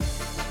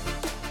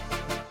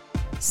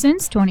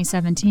Since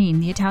 2017,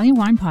 the Italian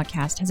Wine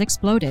Podcast has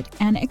exploded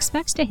and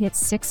expects to hit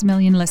 6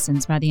 million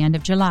listens by the end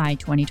of July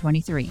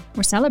 2023.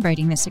 We're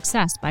celebrating this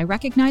success by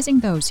recognizing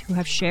those who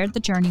have shared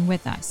the journey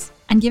with us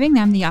and giving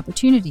them the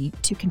opportunity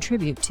to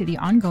contribute to the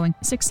ongoing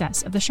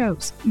success of the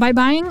shows. By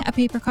buying a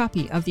paper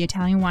copy of the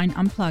Italian Wine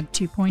Unplugged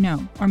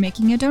 2.0 or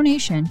making a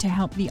donation to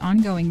help the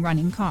ongoing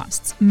running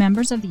costs,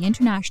 members of the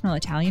international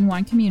Italian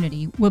wine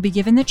community will be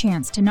given the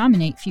chance to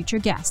nominate future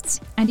guests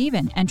and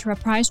even enter a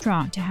prize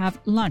draw to have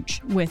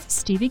lunch with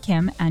Stevie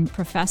Kim and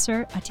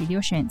Professor Attilio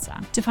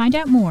Scienza. To find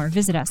out more,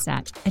 visit us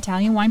at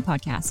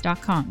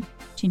italianwinepodcast.com.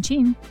 Chin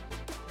chin!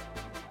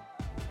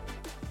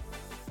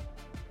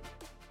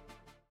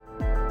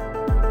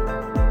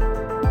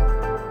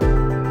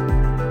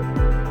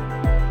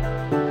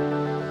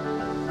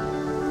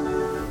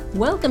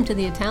 Welcome to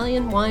the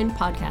Italian Wine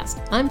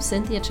Podcast. I'm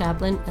Cynthia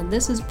Chaplin, and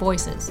this is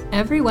Voices.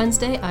 Every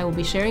Wednesday, I will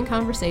be sharing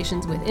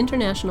conversations with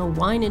international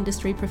wine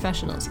industry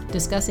professionals,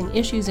 discussing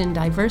issues in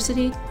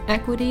diversity,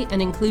 equity,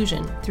 and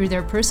inclusion through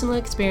their personal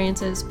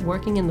experiences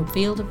working in the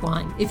field of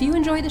wine. If you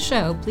enjoy the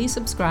show, please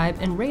subscribe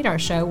and rate our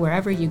show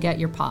wherever you get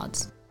your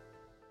pods.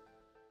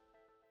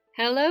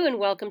 Hello and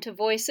welcome to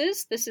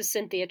Voices. This is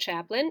Cynthia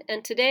Chaplin,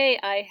 and today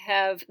I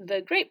have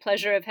the great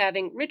pleasure of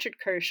having Richard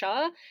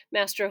Kershaw,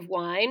 Master of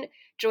Wine,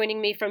 joining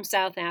me from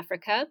South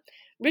Africa.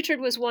 Richard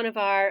was one of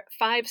our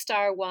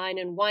 5-star wine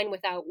and Wine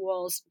Without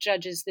Walls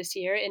judges this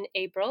year in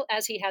April,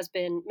 as he has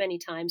been many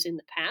times in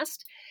the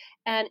past.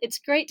 And it's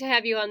great to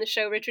have you on the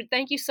show, Richard.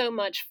 Thank you so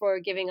much for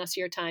giving us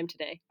your time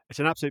today. It's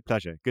an absolute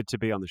pleasure. Good to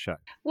be on the show.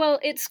 Well,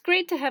 it's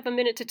great to have a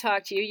minute to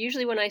talk to you.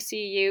 Usually when I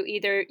see you,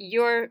 either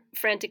you're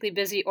frantically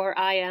busy or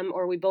I am,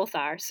 or we both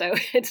are. So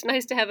it's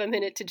nice to have a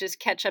minute to just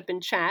catch up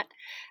and chat.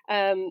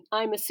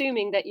 I'm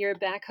assuming that you're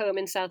back home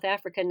in South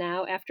Africa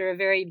now after a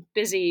very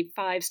busy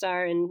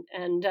 5-star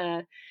and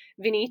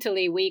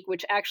Vinitaly week,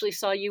 which actually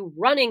saw you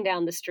running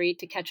down the street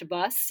to catch a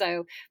bus.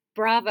 So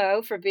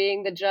bravo for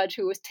being the judge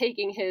who was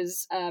taking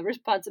his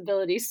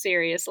responsibilities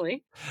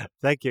seriously.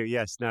 Thank you.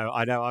 Yes, no,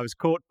 I know. I was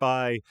caught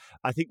by,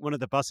 I think one of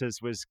the buses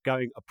was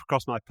going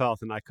across my path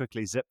and I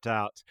quickly zipped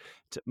out,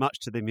 much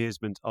to the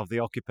amusement of the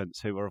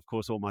occupants, who were, of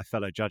course, all my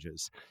fellow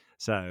judges.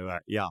 So,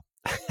 yeah.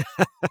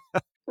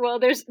 Well,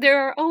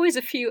 there are always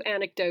a few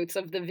anecdotes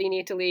of the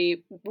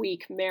Vinitaly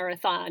week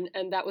marathon,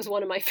 and that was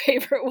one of my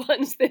favorite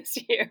ones this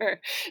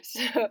year.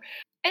 So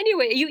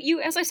anyway,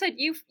 you as I said,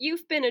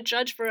 you've been a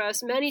judge for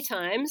us many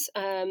times,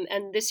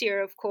 and this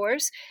year, of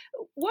course.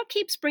 What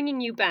keeps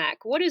bringing you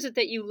back? What is it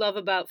that you love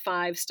about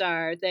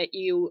 5-star that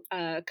you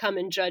come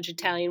and judge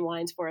Italian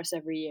wines for us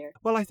every year?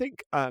 Well, I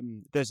think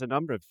there's a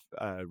number of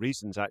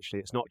reasons,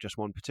 actually. It's not just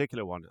one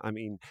particular one. I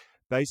mean,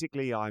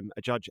 basically, I'm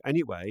a judge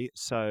anyway,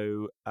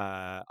 so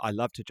I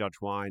love to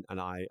judge wine,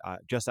 and I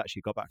just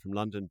actually got back from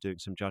London doing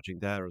some judging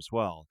there as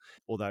well,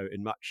 although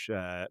in much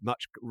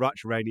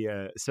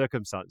rainier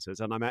circumstances,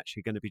 and I'm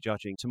actually going to be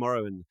judging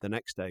tomorrow and the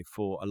next day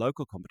for a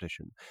local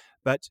competition.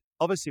 But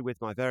obviously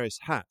with my various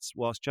hats,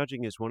 whilst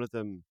judging is one of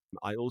them,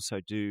 I also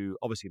do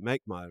obviously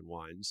make my own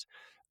wines,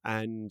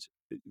 and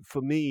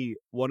for me,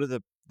 one of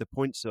the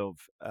points of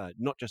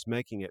not just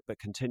making it, but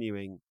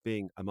continuing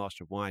being a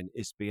master of wine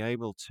is be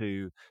able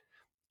to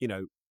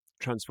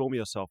transform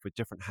yourself with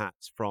different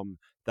hats from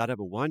that of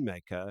a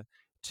winemaker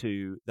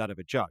to that of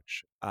a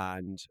judge.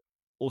 And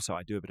also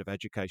I do a bit of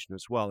education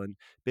as well. And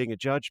being a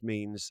judge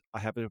means I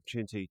have an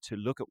opportunity to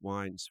look at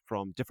wines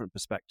from different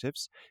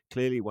perspectives.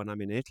 Clearly, when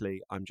I'm in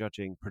Italy, I'm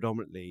judging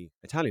predominantly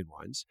Italian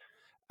wines.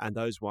 And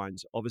those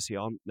wines obviously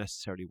aren't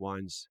necessarily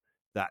wines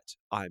that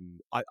I'm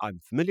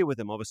familiar with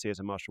them, obviously, as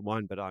a master of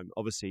wine, but I'm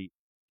obviously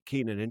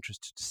keen and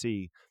interested to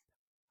see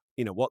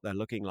what they're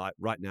looking like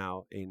right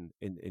now in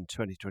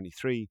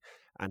 2023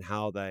 and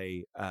how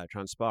they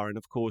transpire. And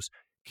of course,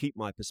 keep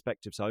my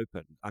perspectives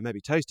open. I may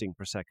be tasting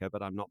Prosecco,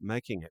 but I'm not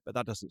making it. But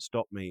that doesn't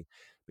stop me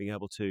being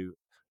able to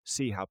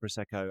see how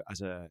Prosecco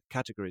as a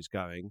category is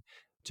going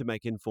to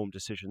make informed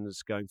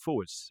decisions going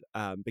forwards.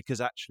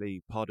 Because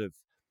actually part of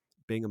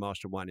being a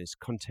master of wine is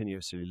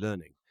continuously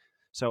learning.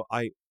 So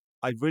I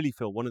really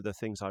feel one of the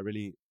things I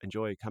really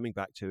enjoy coming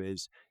back to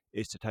is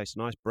to taste a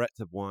nice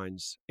breadth of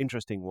wines,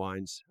 interesting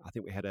wines. I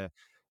think we had a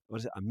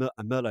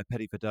Merlot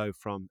Petit Verdot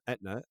from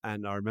Etna,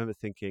 and I remember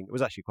thinking it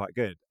was actually quite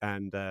good.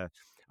 And I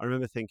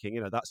remember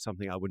thinking, that's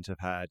something I wouldn't have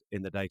had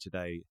in the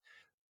day-to-day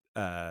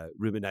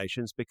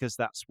ruminations, because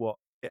that's what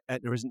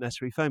Etna isn't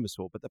necessarily famous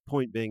for. But the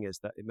point being is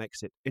that it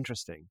makes it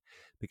interesting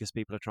because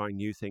people are trying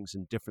new things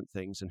and different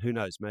things, and who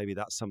knows, maybe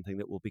that's something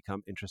that will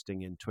become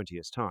interesting in 20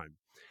 years' time.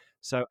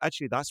 So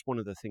actually, that's one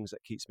of the things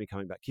that keeps me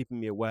coming back, keeping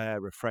me aware,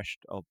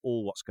 refreshed of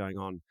all what's going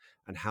on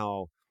and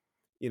how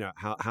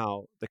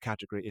the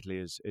category Italy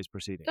is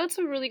proceeding. That's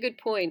a really good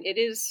point. It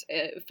is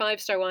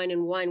 5-star wine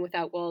and Wine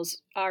Without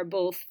Walls are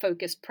both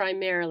focused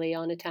primarily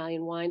on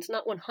Italian wines,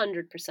 not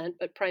 100%,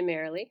 but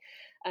primarily.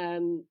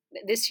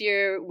 This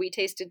year we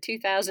tasted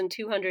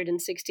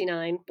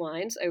 2,269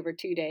 wines over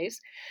 2 days.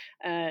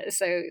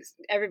 So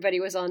everybody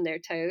was on their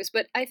toes.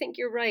 But I think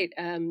you're right.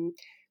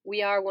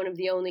 We are one of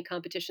the only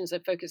competitions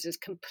that focuses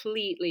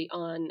completely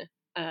on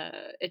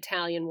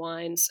Italian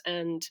wines,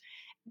 and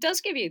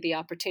does give you the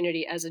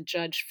opportunity as a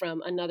judge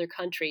from another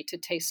country to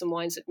taste some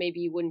wines that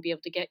maybe you wouldn't be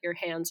able to get your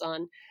hands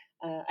on.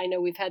 I know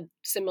we've had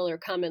similar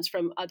comments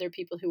from other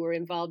people who were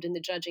involved in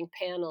the judging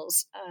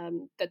panels,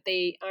 that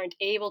they aren't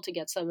able to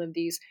get some of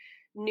these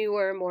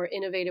newer, more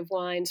innovative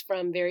wines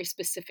from very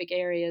specific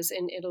areas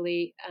in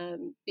Italy,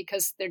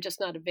 because they're just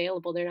not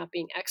available. They're not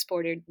being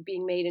exported,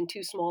 being made in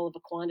too small of a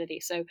quantity.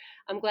 So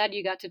I'm glad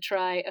you got to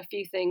try a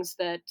few things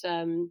that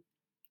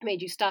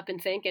made you stop and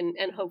think, and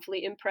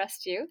hopefully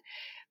impressed you.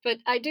 But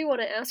I do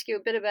want to ask you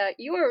a bit about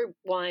your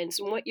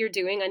wines and what you're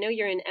doing. I know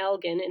you're in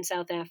Elgin in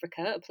South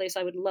Africa, a place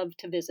I would love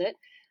to visit,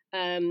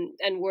 and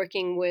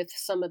working with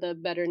some of the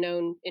better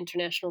known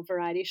international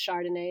varieties,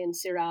 Chardonnay and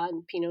Syrah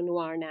and Pinot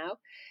Noir now.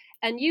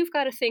 And you've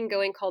got a thing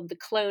going called the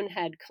Clone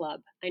Head Club.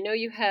 I know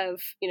you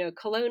have,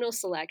 colonal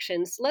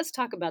selections. Let's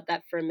talk about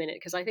that for a minute,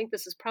 because I think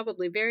this is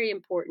probably very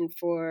important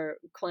for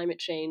climate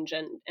change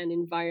and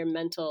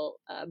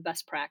environmental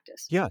best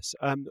practice. Yes.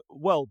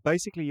 Well,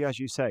 basically, as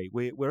you say,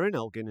 we're in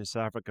Elgin in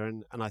South Africa,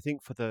 and I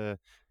think for the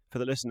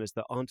listeners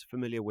that aren't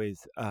familiar with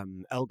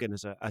Elgin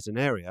as an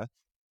area,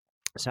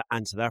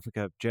 and South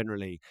Africa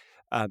generally,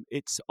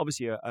 it's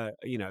obviously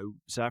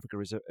South Africa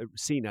is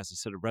seen as a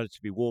sort of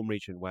relatively warm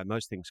region where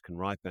most things can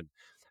ripen,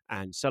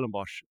 and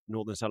Stellenbosch,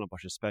 northern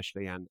Stellenbosch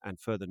especially, and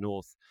further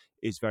north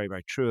is very,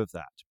 very true of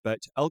that.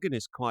 But Elgin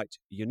is quite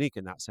unique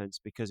in that sense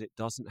because it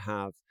doesn't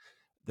have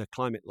the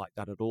climate like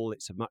that at all.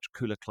 It's a much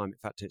cooler climate.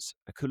 In fact, it's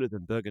cooler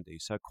than Burgundy,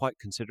 so quite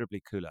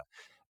considerably cooler,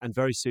 and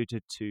very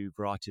suited to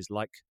varieties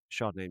like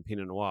Chardonnay and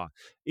Pinot Noir,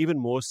 even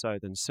more so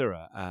than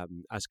Syrah,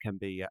 as can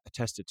be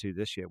attested to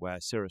this year, where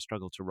Syrah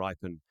struggled to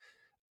ripen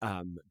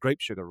grape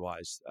sugar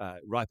wise,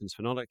 ripens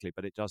phenolitically,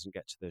 but it doesn't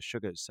get to the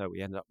sugars, so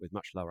we end up with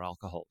much lower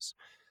alcohols.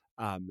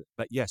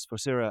 But yes, for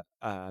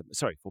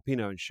for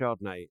Pinot and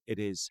Chardonnay, it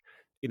is,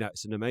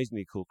 it's an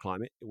amazingly cool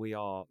climate. We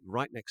are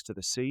right next to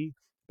the sea,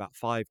 about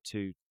 5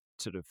 to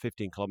sort of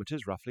 15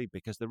 kilometers roughly,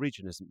 because the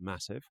region isn't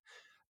massive,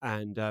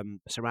 and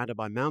surrounded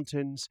by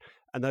mountains.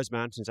 And those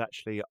mountains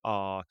actually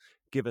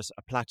give us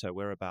a plateau.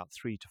 We're about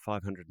 300 to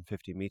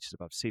 550 meters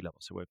above sea level,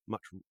 so we're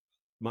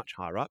much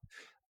higher up.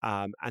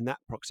 And that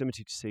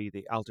proximity to sea,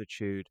 the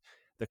altitude,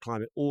 the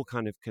climate, all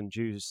kind of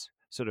conduce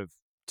sort of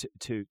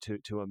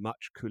to a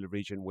much cooler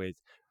region with,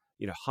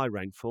 high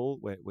rainfall.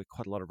 We're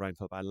quite a lot of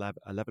rainfall, about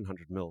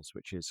 1,100 mils,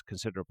 which is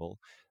considerable.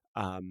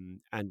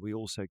 And we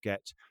also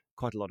get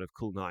quite a lot of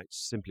cool nights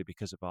simply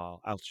because of our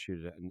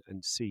altitude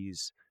and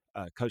seas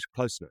coast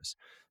closeness.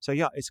 So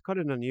yeah, it's quite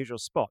an unusual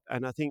spot.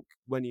 And I think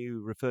when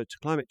you refer to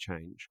climate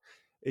change,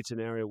 it's an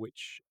area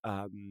which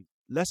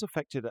less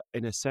affected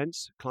in a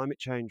sense. Climate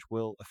change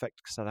will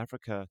affect South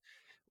Africa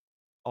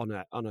on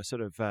a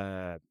sort of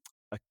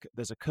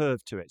there's a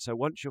curve to it. So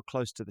once you're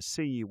close to the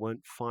sea, you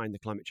won't find the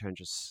climate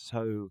change as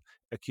so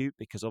acute,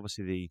 because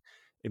obviously the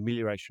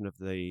amelioration of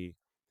the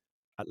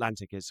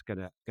Atlantic is going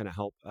to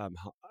help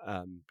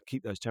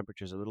keep those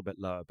temperatures a little bit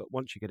lower. But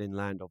once you get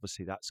inland,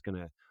 obviously that's going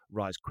to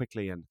rise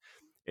quickly. And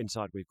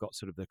inside we've got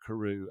sort of the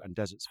Karoo and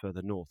deserts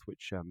further north,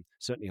 which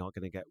certainly are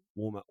going to get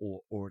warmer or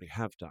already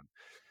have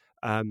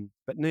done.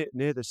 But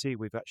near the sea,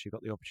 we've actually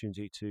got the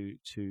opportunity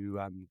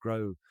to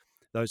grow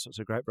those sorts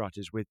of grape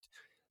varieties with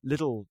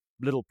little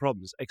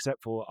problems,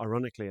 except for,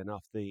 ironically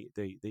enough, the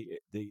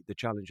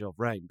challenge of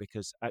rain,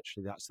 because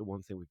actually that's the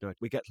one thing we've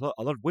noticed. We get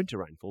a lot of winter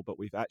rainfall, but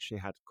we've actually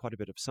had quite a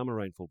bit of summer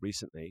rainfall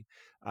recently,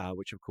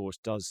 which of course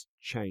does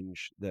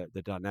change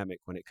the dynamic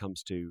when it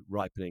comes to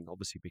ripening,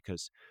 obviously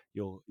because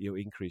you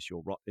increase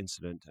your rot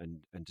incident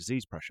and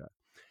disease pressure.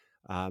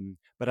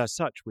 But as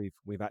such,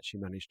 we've actually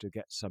managed to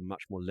get some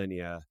much more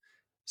linear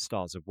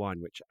styles of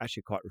wine, which are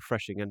actually quite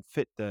refreshing and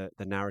fit the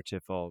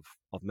narrative of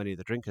many of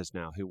the drinkers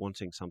now, who are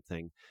wanting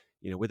something,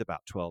 with about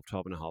 12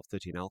 and a half,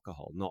 13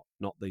 alcohol,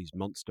 not these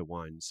monster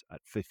wines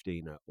at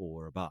 15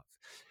 or above,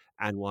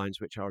 and wines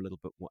which are a little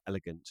bit more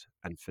elegant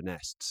and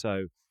finessed.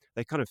 So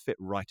they kind of fit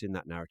right in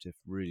that narrative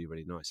really,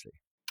 really nicely.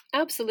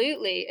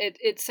 Absolutely.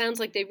 It sounds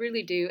like they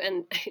really do.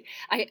 And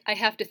I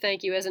have to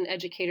thank you as an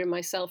educator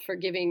myself for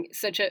giving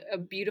such a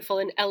beautiful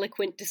and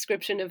eloquent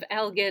description of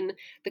Elgin,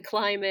 the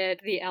climate,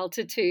 the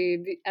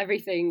altitude,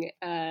 everything.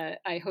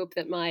 I hope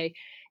that my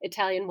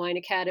Italian Wine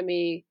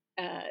Academy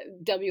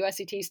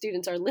WSET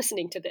students are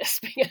listening to this,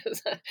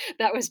 because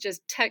that was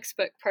just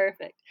textbook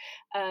perfect.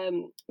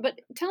 But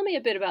tell me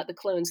a bit about the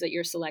clones that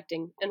you're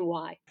selecting and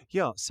why.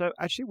 Yeah, so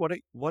actually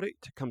what it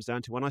comes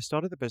down to, when I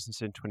started the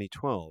business in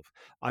 2012,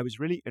 I was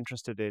really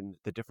interested in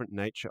the different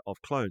nature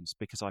of clones,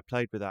 because I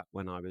played with that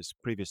when I was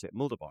previously at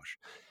Mulderbosch.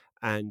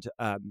 And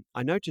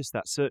I noticed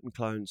that certain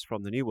clones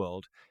from the New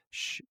World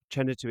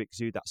tended to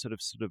exude that sort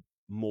of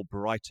more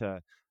brighter,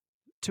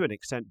 to an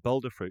extent,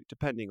 bolder fruit,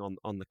 depending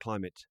on the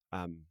climate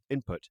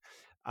input,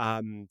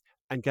 and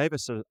gave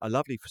us a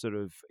lovely sort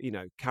of,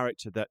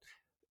 character that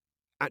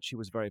actually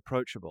was very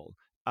approachable,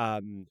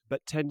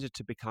 but tended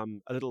to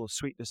become a little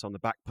sweetness on the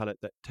back palate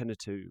that tended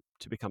to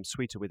become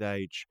sweeter with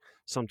age,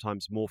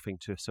 sometimes morphing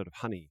to sort of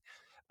honey.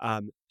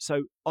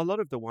 So a lot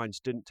of the wines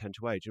didn't tend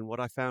to age. And what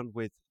I found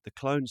with the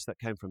clones that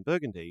came from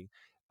Burgundy,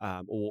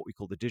 or what we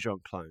call the Dijon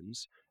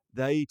clones,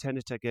 they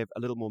tended to give a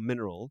little more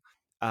mineral,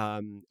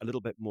 a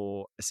little bit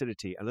more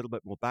acidity, a little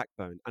bit more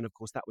backbone. And of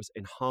course, that was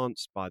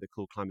enhanced by the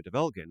cool climate of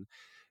Elgin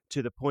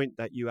to the point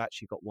that you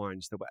actually got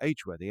wines that were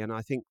age-worthy. And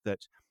I think that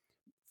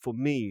for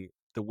me,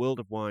 the world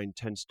of wine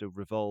tends to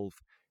revolve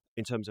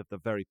in terms of the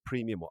very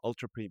premium or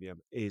ultra premium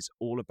is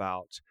all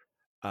about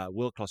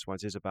world-class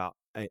wines is about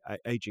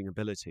aging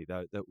ability.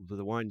 The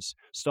wines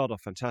start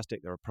off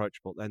fantastic, they're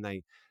approachable, then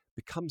they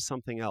become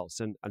something else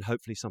and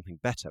hopefully something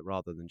better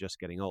rather than just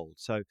getting old.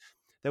 So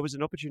there was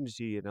an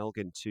opportunity in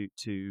Elgin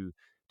to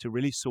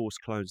really source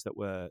clones that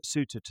were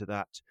suited to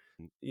that,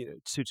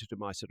 suited to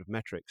my sort of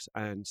metrics.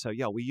 And so,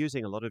 yeah, we're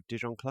using a lot of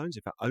Dijon clones,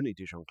 in fact, only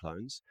Dijon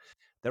clones.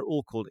 They're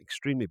all called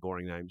extremely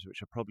boring names,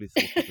 which are probably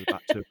thought of at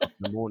about 2 o'clock in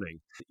the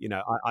morning.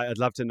 I'd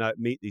love to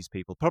meet these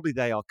people. Probably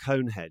they are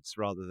cone heads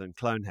rather than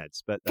clone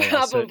heads, but they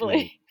are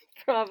certainly,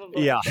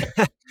 Probably. yeah.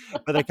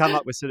 But they come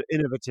up with sort of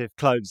innovative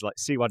clones like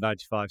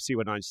C195,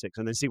 C196,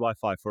 and then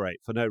CY548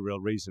 for no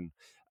real reason.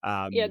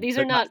 Yeah, these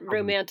are But not that's probably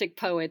romantic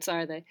poets,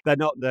 are they? they're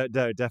not. No,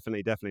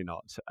 definitely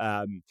not.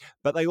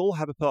 But they all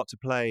have a part to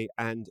play,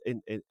 and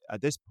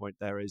at this point,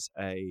 there is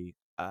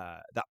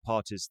that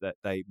part is that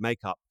they make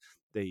up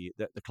the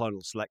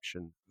clonal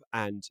selection,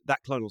 and that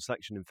clonal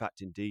selection, in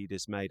fact, indeed,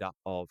 is made up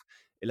of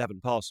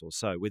 11 parcels.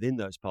 So within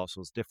those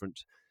parcels,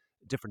 different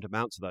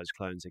amounts of those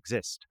clones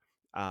exist.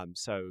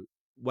 So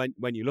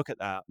when you look at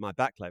my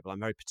back label,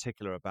 I'm very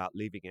particular about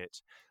leaving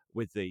it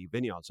with the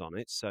vineyards on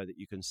it, so that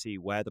you can see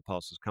where the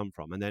parcels come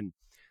from, and then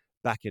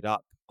back it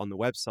up on the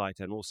website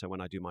and also when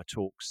I do my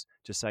talks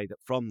to say that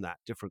from that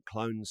different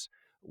clones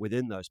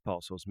within those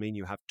parcels mean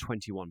you have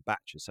 21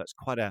 batches. So it's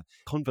quite a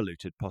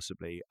convoluted,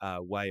 possibly,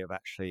 way of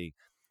actually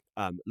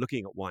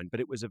looking at wine.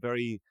 But it was a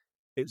very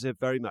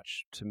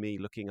much to me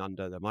looking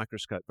under the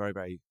microscope, very,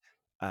 very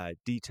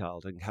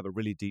detailed, and have a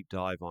really deep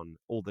dive on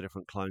all the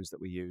different clones that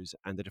we use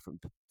and the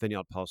different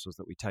vineyard parcels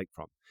that we take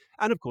from.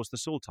 And of course, the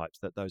soil types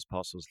that those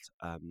parcels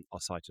are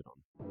cited on.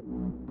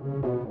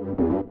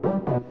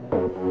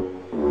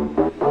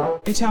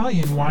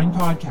 Italian Wine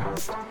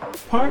Podcast,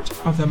 part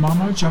of the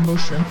Mama Jumbo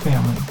Shrimp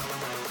family.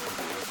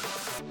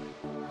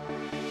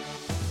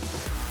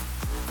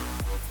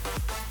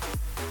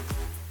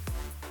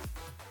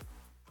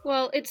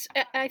 Well,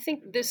 I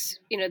think this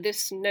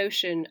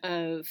notion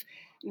of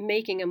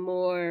making a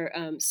more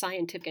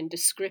scientific and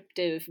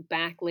descriptive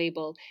back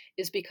label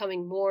is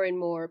becoming more and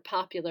more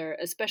popular,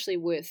 especially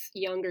with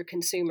younger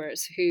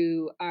consumers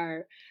who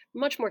are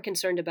much more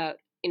concerned about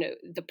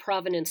the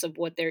provenance of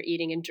what they're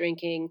eating and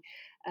drinking.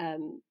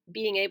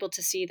 Being able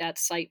to see that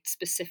site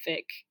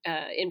specific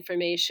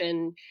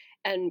information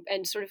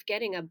and sort of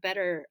getting a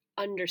better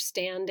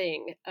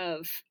understanding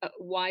of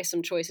why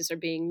some choices are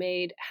being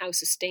made, how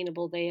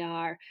sustainable they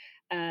are.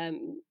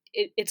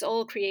 It's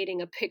all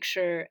creating a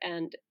picture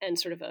and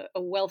sort of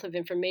a wealth of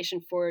information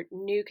for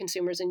new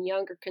consumers and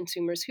younger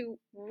consumers who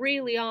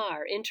really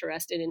are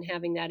interested in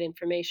having that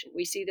information.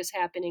 We see this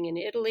happening in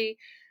Italy,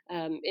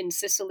 in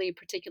Sicily,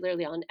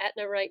 particularly on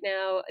Etna right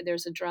now.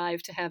 There's a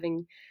drive to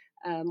having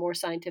more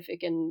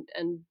scientific and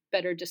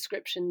better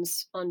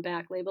descriptions on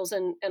back labels.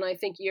 And I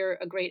think you're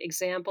a great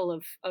example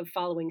of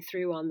following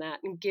through on that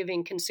and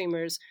giving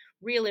consumers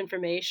real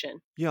information.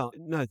 Yeah,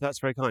 no, that's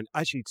very kind.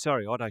 Actually,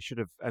 sorry, what I should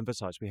have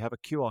emphasized, we have a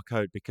QR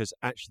code because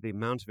actually the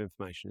amount of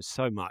information is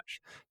so much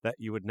that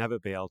you would never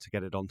be able to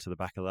get it onto the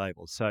back of the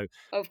label. So,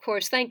 of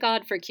course, thank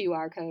God for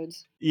QR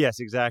codes. Yes,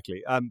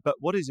 exactly. But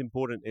what is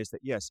important is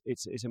that, yes,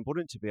 it's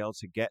important to be able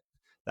to get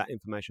that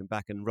information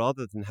back, and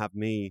rather than have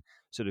me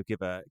sort of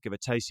give a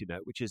tasty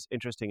note, which is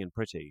interesting and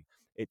pretty,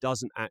 it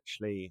doesn't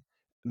actually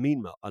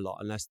mean a lot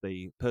unless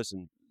the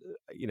person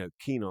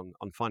keen on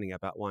finding out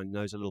about wine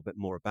knows a little bit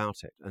more about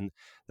it. And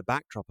the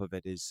backdrop of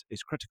it is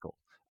critical,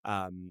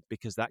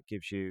 because that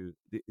gives you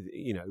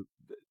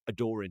a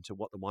door into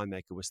what the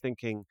winemaker was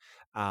thinking,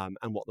 and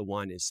what the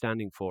wine is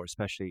standing for,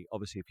 especially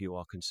obviously if you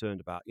are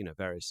concerned about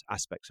various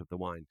aspects of the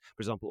wine.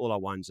 For example, all our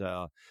wines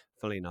are,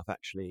 funnily enough,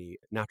 actually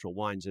natural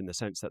wines in the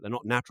sense that they're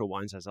not natural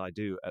wines as I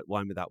do at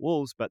Wine Without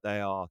Walls, but they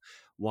are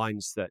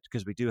wines that,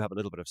 because we do have a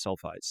little bit of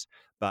sulfites,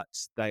 but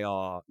they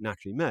are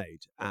naturally made,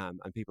 and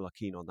people are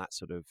keen on that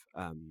sort of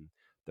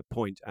the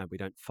point, and we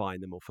don't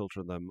fine them or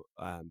filter them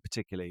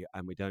particularly,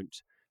 and we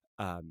don't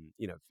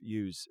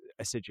use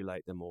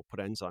acidulate them or put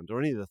enzymes or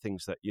any of the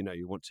things that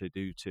you want to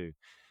do to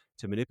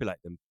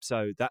manipulate them.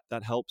 So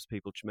that helps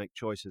people to make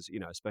choices,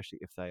 especially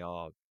if they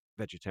are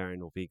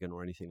vegetarian or vegan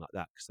or anything like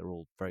that, because they're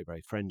all very,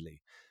 very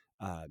friendly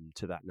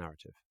to that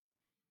narrative.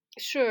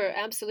 Sure,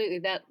 absolutely.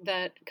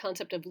 That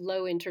concept of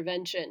low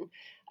intervention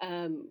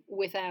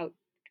without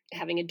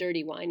having a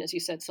dirty wine, as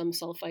you said, some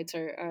sulfites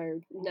are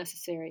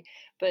necessary,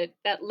 but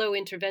that low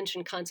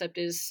intervention concept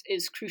is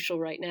crucial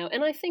right now,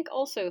 and I think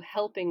also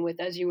helping with,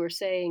 as you were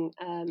saying,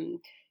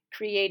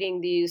 creating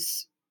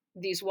these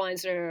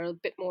wines that are a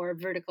bit more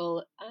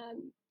vertical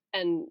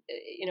and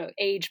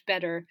age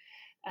better.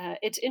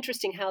 It's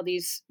interesting how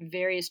these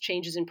various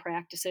changes in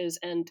practices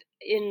and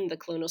in the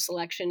clonal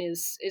selection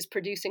is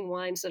producing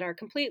wines that are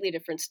completely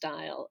different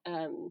style.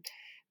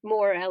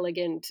 more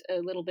elegant, a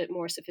little bit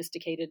more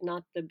sophisticated,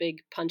 not the big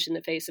punch in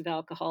the face of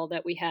alcohol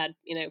that we had,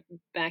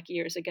 back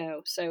years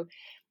ago. So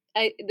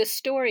the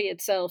story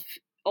itself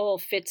all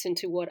fits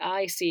into what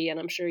I see, and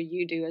I'm sure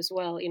you do as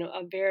well.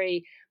 A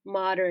very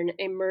modern,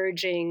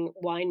 emerging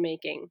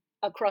winemaking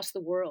across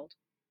the world.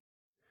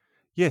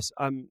 Yes,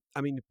 I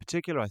mean, in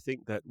particular, I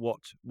think that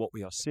what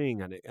we are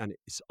seeing, and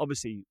it's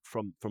obviously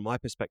from my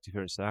perspective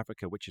here in South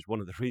Africa, which is one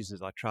of the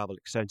reasons I travel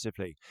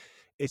extensively.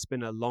 It's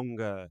been a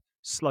longer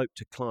slope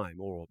to climb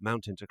or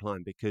mountain to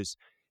climb because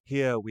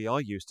here we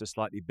are used to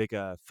slightly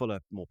bigger, fuller,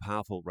 more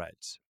powerful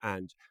reds.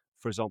 And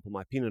for example,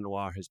 my Pinot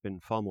Noir has been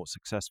far more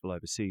successful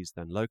overseas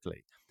than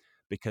locally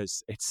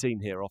because it's seen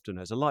here often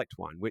as a light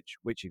wine,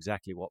 which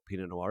exactly what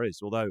Pinot Noir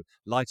is, although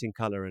light in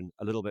color and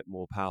a little bit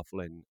more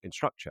powerful in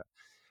structure.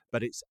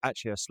 But it's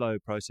actually a slow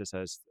process,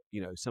 as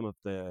some of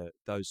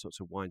those sorts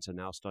of wines are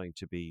now starting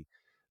to be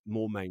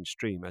more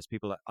mainstream as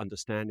people are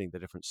understanding the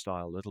different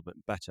style a little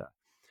bit better.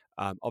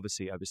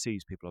 Obviously,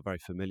 overseas, people are very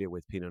familiar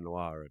with Pinot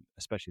Noir, and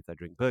especially if they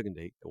drink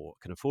Burgundy or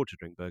can afford to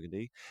drink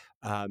Burgundy.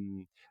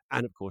 And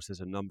of course,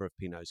 there's a number of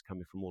Pinots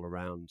coming from all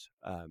around,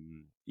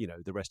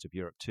 the rest of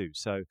Europe too.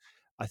 So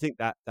I think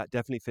that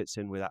definitely fits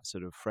in with that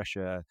sort of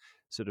fresher,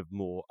 sort of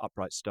more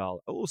upright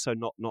style. Also,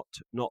 not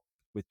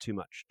with too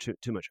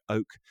much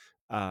oak.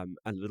 And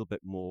a little bit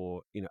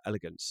more,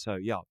 elegance. So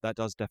yeah, that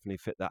does definitely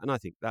fit that, and I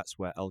think that's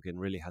where Elgin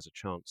really has a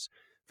chance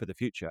for the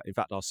future. In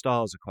fact, our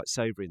styles are quite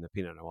savoury in the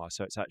Pinot Noir,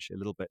 so it's actually a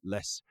little bit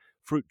less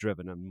fruit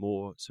driven and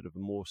more sort of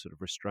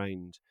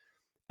restrained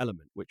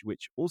element,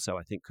 which also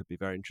I think could be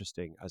very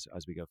interesting as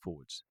we go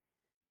forwards.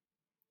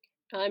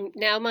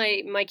 Now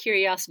my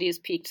curiosity is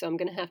piqued, so I'm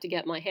going to have to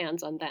get my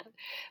hands on that.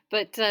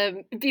 But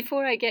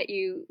before I get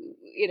you,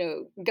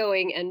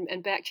 going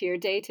and back to your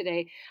day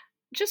today,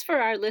 just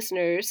for our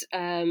listeners,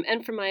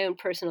 and for my own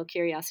personal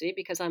curiosity,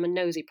 because I'm a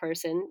nosy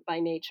person by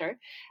nature,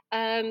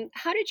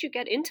 how did you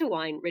get into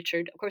wine,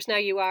 Richard? Of course, now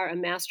you are a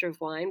master of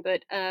wine,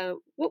 but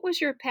what was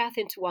your path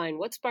into wine?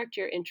 What sparked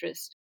your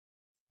interest?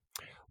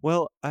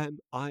 Well, I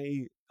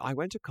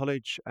went to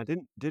college. I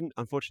didn't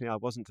unfortunately I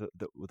wasn't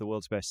the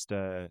world's best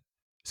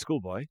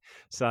schoolboy,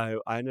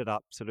 so I ended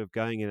up sort of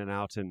going in and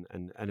out and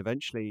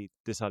eventually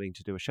deciding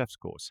to do a chef's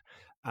course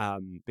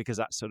because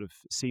that sort of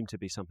seemed to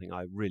be something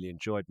I really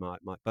enjoyed. My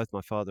both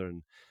my father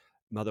and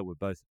mother were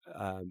both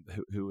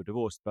who were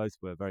divorced. Both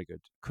were very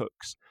good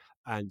cooks,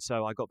 and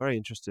so I got very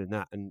interested in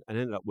that and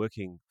ended up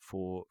working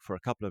for a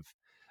couple of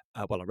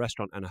a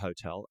restaurant and a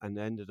hotel, and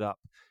ended up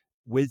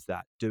with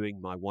that doing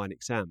my wine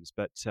exams.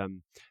 But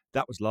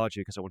that was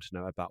largely because I wanted to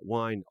know about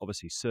wine.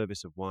 Obviously,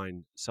 service of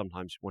wine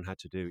sometimes one had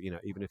to do,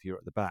 even if you're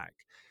at the back.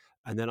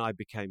 And then I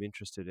became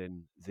interested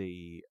in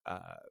the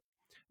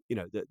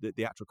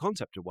actual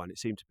concept of wine. It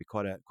seemed to be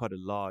quite a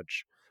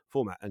large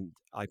format, and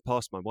I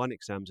passed my wine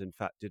exams. In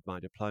fact, did my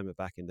diploma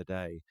back in the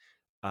day,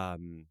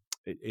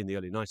 in the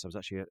early 90s. I was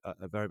actually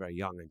a very, very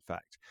young, in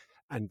fact,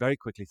 and very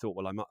quickly thought,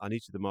 well, I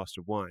need to be the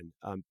master of wine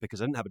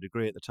because I didn't have a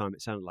degree at the time.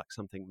 It sounded like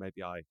something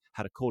maybe I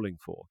had a calling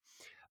for.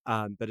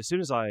 But as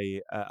soon as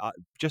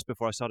just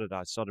before I started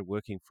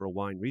working for a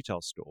wine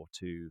retail store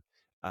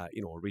a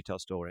retail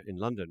store in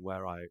London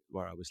where I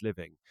was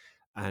living,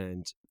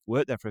 and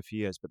worked there for a few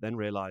years. But then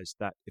realised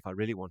that if I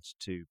really wanted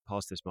to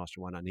pass this master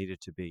of wine, I needed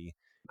to be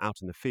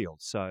out in the field.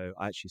 So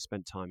I actually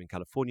spent time in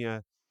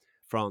California,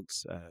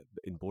 France,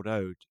 in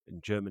Bordeaux,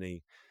 in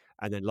Germany,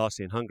 and then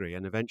lastly in Hungary,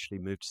 and eventually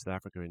moved to South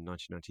Africa in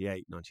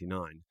 1998,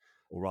 99,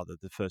 or rather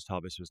the first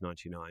harvest was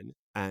 99.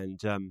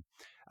 And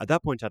at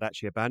that point, I'd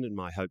actually abandoned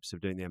my hopes of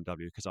doing the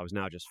MW because I was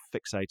now just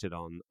fixated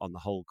on the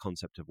whole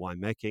concept of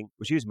winemaking. I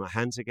was using my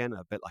hands again,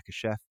 a bit like a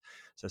chef.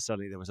 So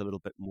suddenly there was a little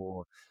bit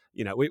more,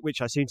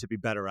 which I seem to be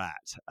better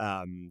at,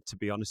 to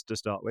be honest, to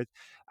start with.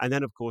 And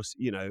then, of course,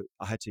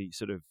 I had to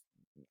sort of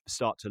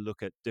start to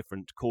look at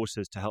different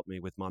courses to help me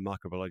with my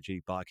microbiology,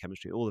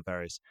 biochemistry, all the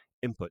various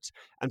inputs.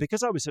 And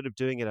because I was sort of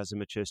doing it as a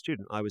mature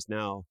student, I was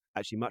now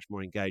actually much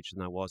more engaged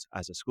than I was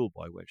as a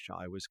schoolboy, which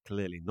I was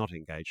clearly not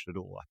engaged at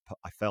all.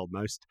 I failed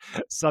most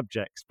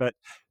subjects, but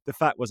the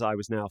fact was I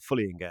was now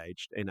fully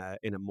engaged in a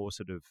more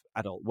sort of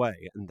adult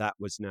way, and that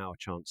was now a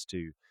chance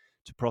to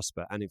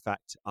prosper. And in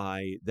fact,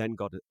 I then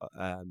got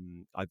I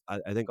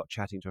then got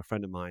chatting to a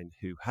friend of mine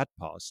who had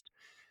passed,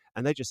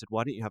 and they just said,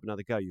 why don't you have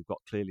another go? You've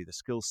got clearly the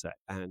skill set.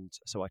 And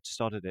so I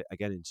started it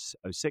again in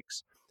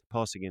 '06,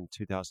 passing in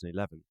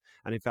 2011.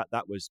 And in fact,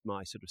 that was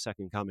my sort of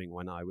second coming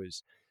when I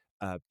was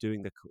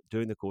doing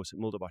the course at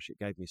Mulderbush. It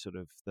gave me sort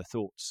of the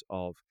thoughts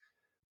of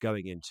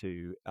going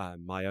into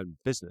my own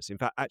business. In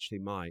fact, actually,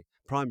 my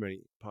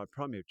primary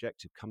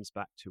objective comes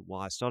back to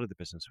why I started the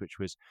business, which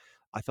was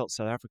I felt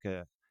South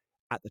Africa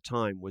at the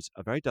time was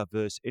a very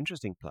diverse,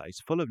 interesting place,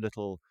 full of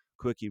little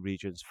quirky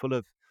regions, full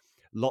of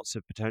lots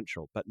of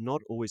potential, but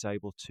not always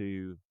able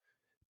to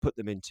put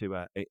them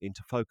into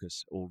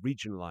focus or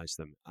regionalize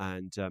them.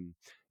 And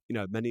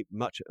many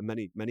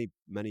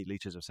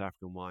liters of South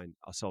African wine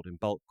are sold in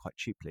bulk quite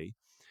cheaply.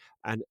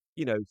 And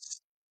looking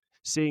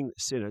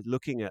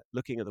at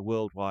the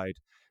worldwide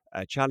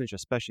challenge,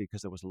 especially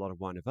because there was a lot of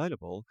wine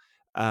available,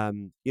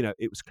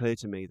 it was clear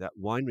to me that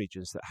wine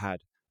regions that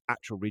had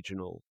actual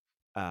regional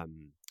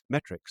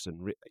metrics,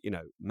 and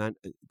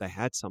they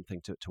had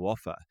something to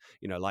offer.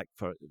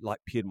 Like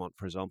Piedmont,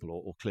 for example,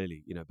 or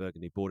clearly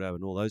Burgundy, Bordeaux,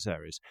 and all those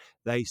areas,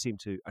 they seem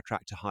to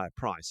attract a higher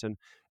price. And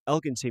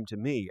Elgin seemed to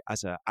me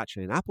as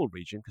actually an apple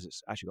region, because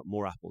it's actually got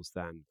more apples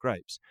than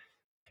grapes.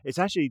 It's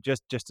actually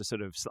just to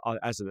sort of,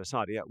 as an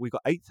aside, we've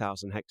got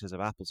 8,000 hectares of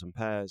apples and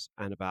pears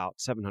and about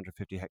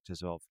 750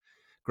 hectares of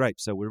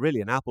grapes. So we're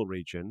really an apple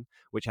region,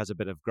 which has a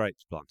bit of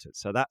grapes planted.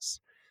 So that's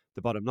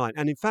the bottom line.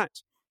 And in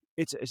fact,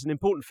 it's an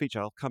important feature.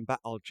 I'll come back.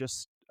 I'll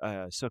just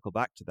circle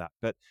back to that.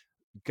 But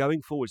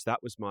going forwards, that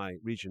was my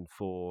region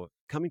for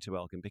coming to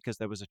Elgin, because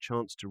there was a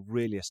chance to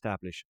really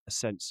establish a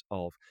sense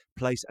of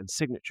place and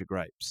signature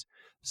grapes,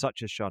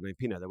 such as Chardonnay and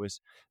Pinot.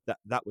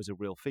 That was a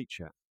real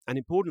feature. And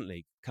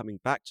importantly, coming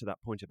back to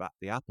that point about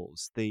the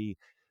apples, the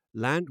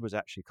land was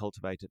actually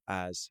cultivated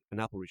as an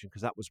apple region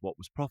because that was what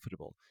was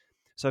profitable.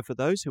 So for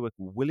those who were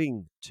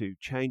willing to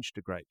change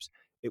to grapes,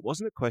 it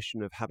wasn't a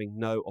question of having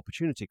no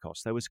opportunity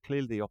cost. There was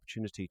clearly the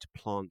opportunity to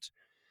plant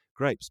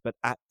grapes, but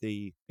at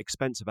the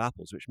expense of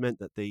apples, which meant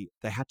that they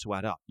had to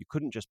add up. You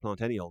couldn't just plant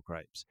any old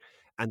grapes,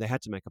 and they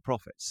had to make a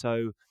profit.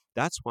 So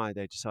that's why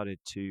they decided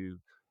to,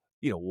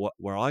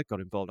 where I got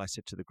involved, I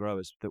said to the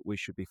growers that we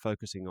should be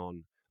focusing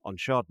on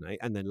Chardonnay,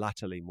 and then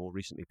latterly, more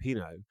recently,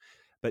 Pinot,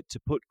 but to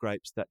put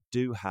grapes that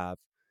do have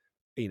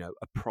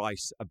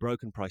a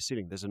broken price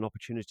ceiling. There's an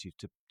opportunity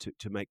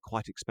to make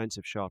quite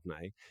expensive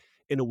Chardonnay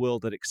in a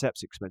world that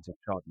accepts expensive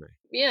Chardonnay.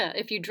 Yeah,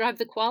 if you drive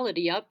the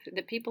quality up,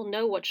 the people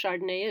know what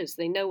Chardonnay is.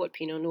 They know what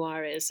Pinot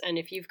Noir is. And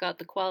if you've got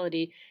the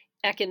quality,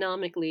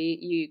 economically,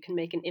 you can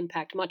make an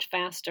impact much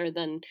faster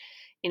than,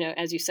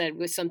 as you said,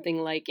 with something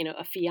like,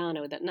 a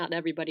Fiano, that not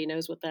everybody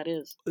knows what that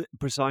is.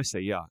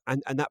 Precisely, yeah.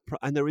 And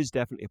there is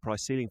definitely a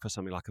price ceiling for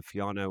something like a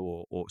Fiano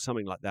or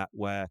something like that,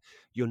 where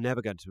you're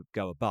never going to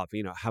go above,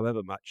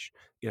 however much,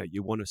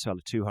 you want to sell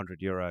a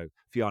 €200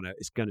 Fiano,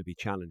 is going to be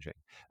challenging.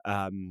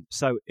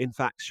 So in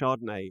fact,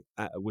 Chardonnay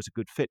was a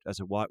good fit as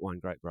a white wine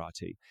grape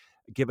variety,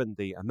 given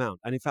the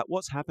amount. And in fact,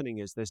 what's happening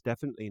is there's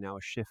definitely now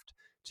a shift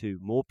to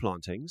more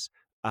plantings.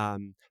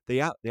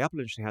 The apple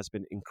industry has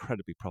been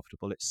incredibly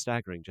profitable. It's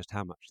staggering just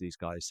how much these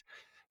guys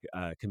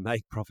can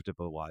make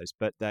profitable-wise,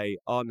 but they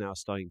are now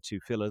starting to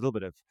feel a little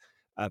bit of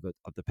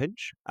the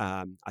pinch,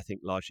 I think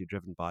largely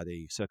driven by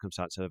the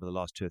circumstance over the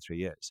last 2 or 3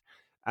 years.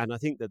 And I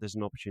think that there's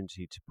an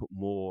opportunity to put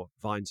more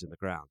vines in the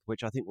ground,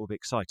 which I think will be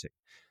exciting,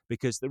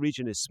 because the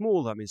region is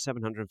small. I mean,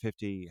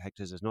 750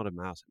 hectares is not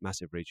a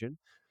massive region,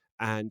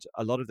 and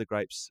a lot of the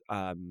grapes,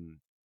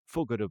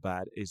 for good or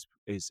bad, is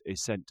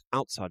sent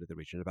outside of the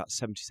region. About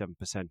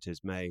 77%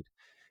 is made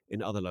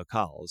in other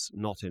locales,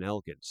 not in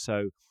Elgin.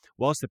 So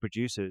whilst the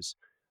producers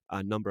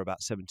number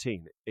about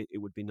 17, it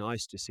would be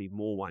nice to see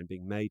more wine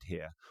being made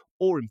here,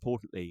 or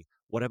importantly,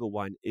 whatever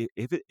wine,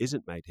 if it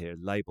isn't made here,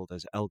 labelled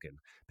as Elgin,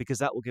 because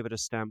that will give it a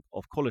stamp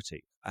of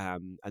quality,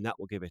 and that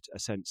will give it a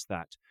sense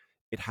that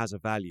it has a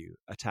value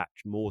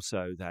attached more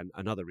so than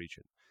another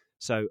region.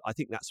 So I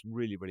think that's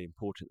really, really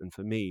important. And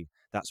for me,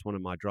 that's one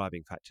of my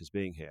driving factors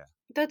being here.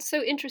 That's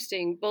so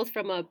interesting, both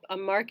from a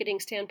marketing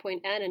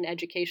standpoint and an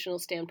educational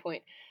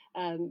standpoint.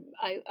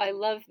 I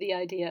love the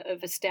idea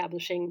of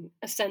establishing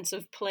a sense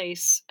of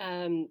place.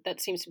 That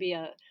seems to be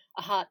a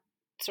hot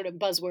sort of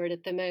buzzword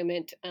at the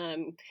moment,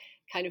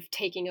 kind of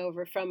taking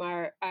over from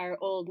our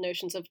old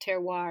notions of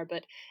terroir,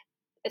 but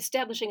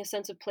establishing a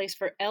sense of place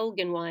for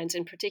Elgin wines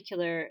in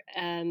particular,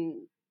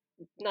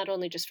 not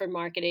only just for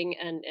marketing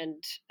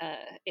and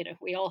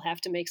we all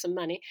have to make some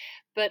money,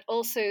 but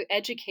also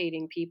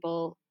educating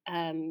people,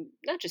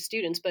 not just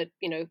students, but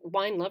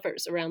wine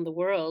lovers around the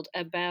world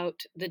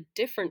about the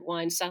different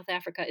wines. South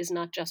Africa is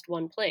not just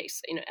one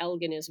place.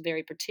 Elgin is a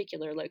very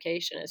particular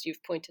location, as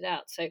you've pointed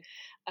out. So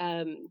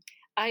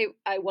I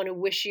want to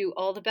wish you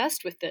all the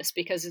best with this,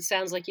 because it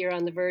sounds like you're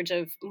on the verge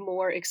of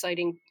more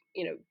exciting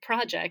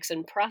projects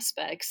and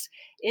prospects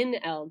in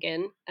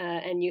Elgin,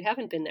 and you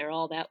haven't been there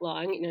all that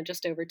long,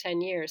 just over 10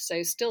 years.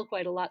 So still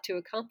quite a lot to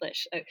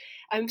accomplish.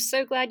 I'm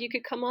so glad you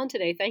could come on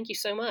today. Thank you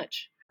so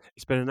much.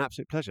 It's been an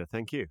absolute pleasure.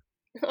 Thank you.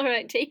 All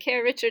right. Take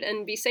care, Richard,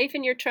 and be safe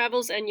in your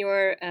travels and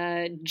your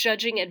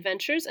judging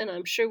adventures. And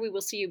I'm sure we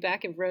will see you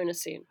back in Verona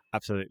soon.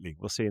 Absolutely.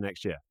 We'll see you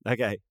next year.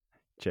 Okay.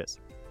 Cheers.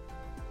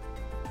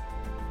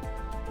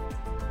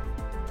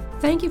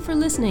 Thank you for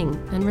listening,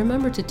 and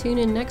remember to tune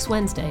in next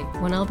Wednesday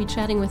when I'll be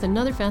chatting with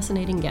another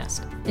fascinating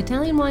guest.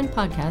 Italian Wine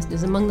Podcast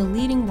is among the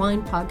leading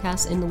wine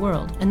podcasts in the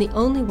world, and the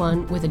only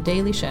one with a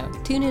daily show.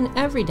 Tune in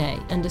every day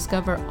and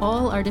discover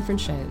all our different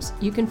shows.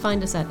 You can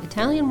find us at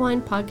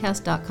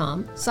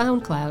ItalianWinePodcast.com,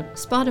 SoundCloud,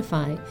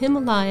 Spotify,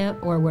 Himalaya,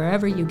 or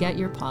wherever you get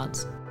your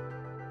pods.